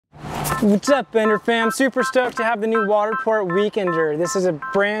What's up, Bender fam? Super stoked to have the new WaterPORT Weekender. This is a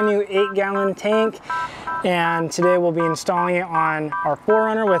brand new 8-gallon tank, and today we'll be installing it on our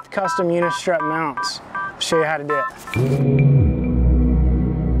 4Runner with custom unistrut mounts. I'll show you how to do it.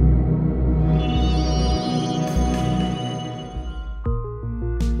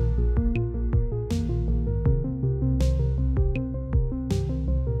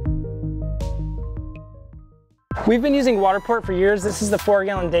 We've been using WaterPORT for years. This is the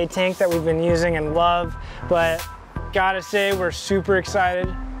 4-gallon day tank that we've been using and love, but gotta say we're super excited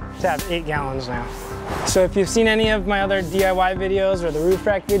to have 8 gallons now. So if you've seen any of my other DIY videos or the roof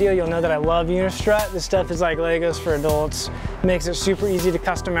rack video, you'll know that I love unistrut. This stuff is like Legos for adults. Makes it super easy to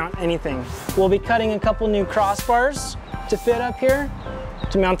custom mount anything. We'll be cutting a couple new crossbars to fit up here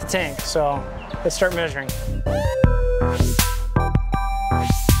to mount the tank. So let's start measuring.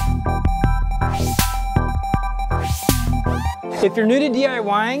 If you're new to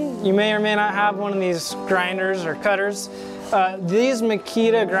DIYing, you may or may not have one of these grinders or cutters. These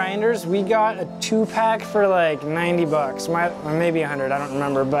Makita grinders, we got a 2-pack for like 90 bucks, maybe 100, I don't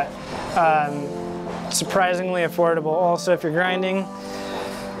remember, but surprisingly affordable. Also, if you're grinding,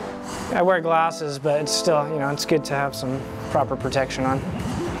 I wear glasses, but it's still, you know, it's good to have some proper protection on.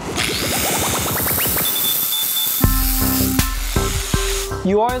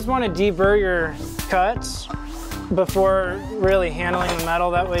 You always want to deburr your cuts before really handling the metal.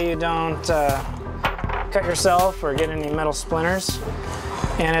 That way you don't cut yourself or get any metal splinters.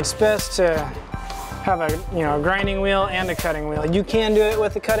 And it's best to have a grinding wheel and a cutting wheel. You can do it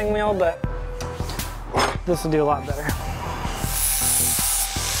with a cutting wheel, but this will do a lot better.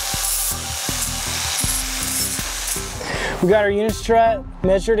 We got our unistrut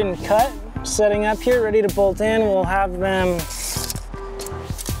measured and cut, setting up here, ready to bolt in. We'll have them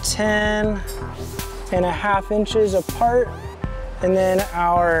 10.5 inches apart, and then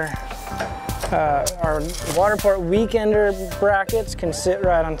our WaterPORT Weekender brackets can sit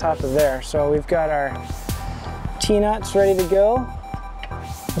right on top of there. So we've got our T-nuts ready to go.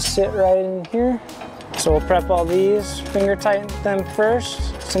 We'll sit right in here. So we'll prep all these, finger tighten them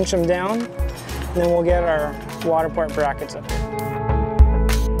first, cinch them down, and then we'll get our WaterPORT brackets up here.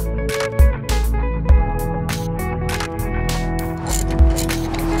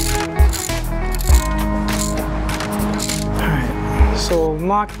 So we'll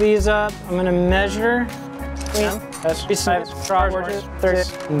mock these up. I'm going to measure. That's 3 crossbars, 3.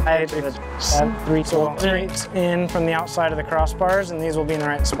 So we'll straight in from the outside of the crossbars, and these will be in the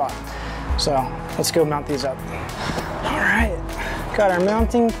right spot. So let's go mount these up. All right, got our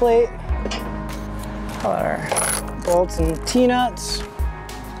mounting plate, got our bolts and T-nuts.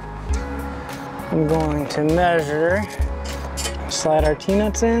 I'm going to measure, slide our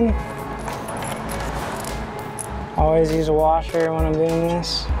T-nuts in. Always use a washer when I'm doing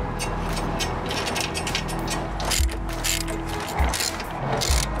this.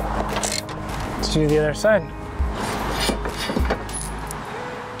 Let's do the other side.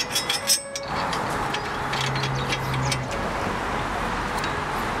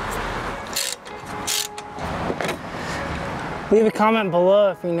 Leave a comment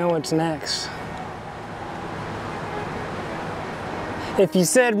below if you know what's next. If you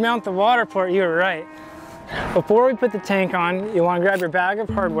said mount the WaterPORT, you were right. Before we put the tank on, you want to grab your bag of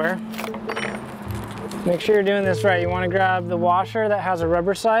hardware. Make sure you're doing this right. You want to grab the washer that has a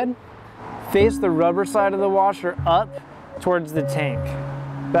rubber side. Face the rubber side of the washer up towards the tank.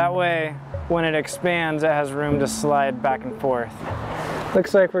 That way, when it expands, it has room to slide back and forth.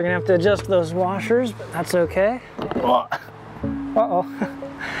 Looks like we're going to have to adjust those washers, but that's okay. Uh-oh.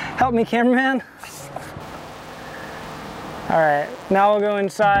 Help me, cameraman. All right, now we'll go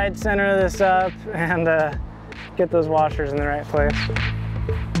inside, center this up, and get those washers in the right place.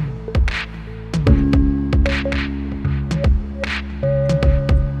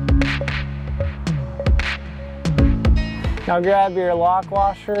 Now grab your lock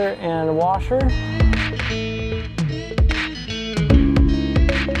washer and washer.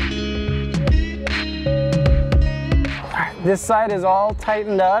 All right, this side is all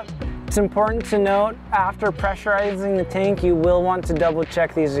tightened up. It's important to note, after pressurizing the tank, you will want to double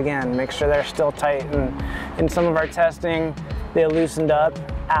check these again. Make sure they're still tight, and in some of our testing, they loosened up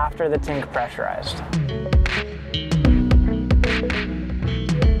after the tank pressurized.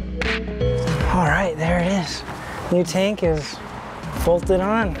 All right, there it is. New tank is bolted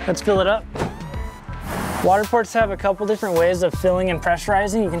on. Let's fill it up. WaterPORTs have a couple different ways of filling and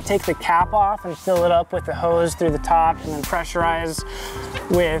pressurizing. You can take the cap off and fill it up with the hose through the top, and then pressurize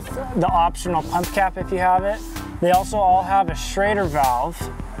with the optional pump cap if you have it. They also all have a Schrader valve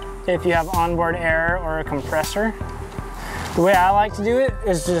if you have onboard air or a compressor. The way I like to do it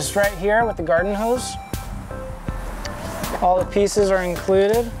is just right here with the garden hose. All the pieces are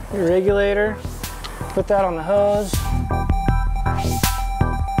included. Your regulator, put that on the hose.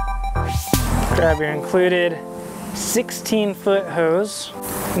 Grab your included 16-foot hose,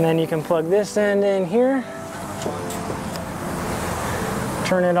 and then you can plug this end in here.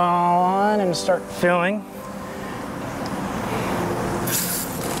 Turn it all on and start filling.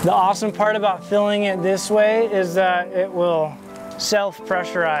 The awesome part about filling it this way is that it will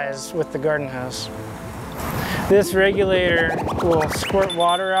self-pressurize with the garden hose. This regulator will squirt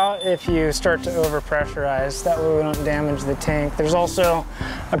water out if you start to over-pressurize. That way we don't damage the tank. There's also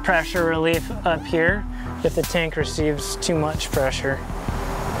a pressure relief up here if the tank receives too much pressure.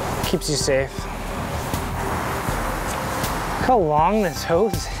 Keeps you safe. Look how long this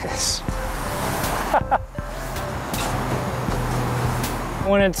hose is.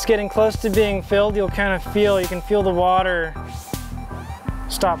 When it's getting close to being filled, you'll kind of feel, you can feel the water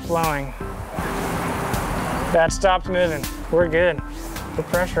stop flowing. That stopped moving. We're good. We're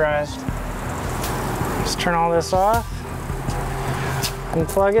pressurized. Just turn all this off,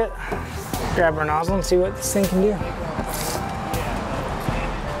 unplug it, grab our nozzle and see what this thing can do.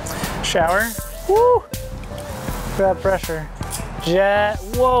 Shower. Woo! Look at that pressure. Jet.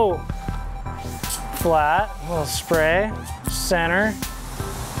 Whoa! Flat. A little spray. Center.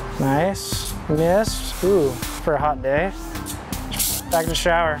 Nice. Mist. Ooh, for a hot day. Back to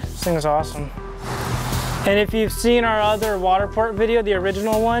shower. This thing is awesome. And if you've seen our other WaterPORT video, the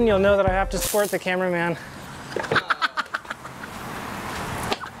original one, you'll know that I have to squirt the cameraman.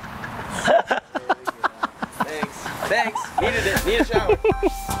 Thanks. Needed it. Need a shower.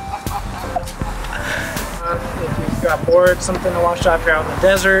 If you've got bored, something to wash off, you're out in the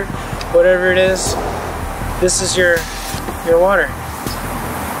desert, whatever it is, this is your water.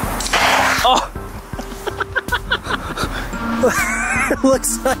 Oh! It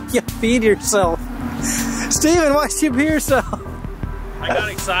looks like you peed yourself. Steven, why'd you pee yourself? I got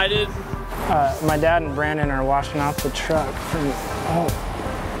excited. My dad and Brandon are washing off the truck from, oh,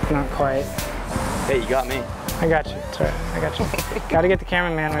 not quite. Hey, you got me. I got you, it's all right, I got you. Gotta get the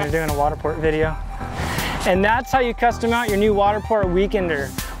cameraman when you're doing a WaterPORT video. And that's how you custom out your new WaterPORT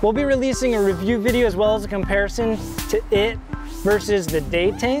Weekender. We'll be releasing a review video as well as a comparison to it versus the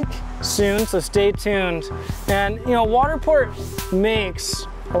day tank soon, so stay tuned. And you know, WaterPORT makes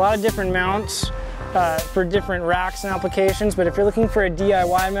a lot of different mounts for different racks and applications, but if you're looking for a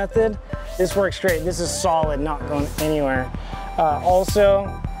DIY method, this works great. This is solid, not going anywhere. Also,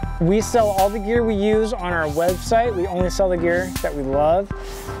 we sell all the gear we use on our website. We only sell the gear that we love.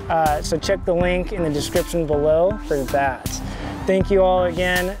 So check the link in the description below for that. Thank you all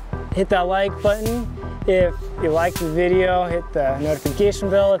again. Hit that like button if you liked the video. Hit the notification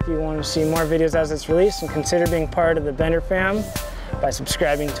bell if you want to see more videos as it's released, and consider being part of the Bender fam by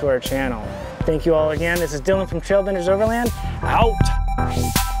subscribing to our channel. Thank you all again. This is Dylan from Trailbenders Overland, out.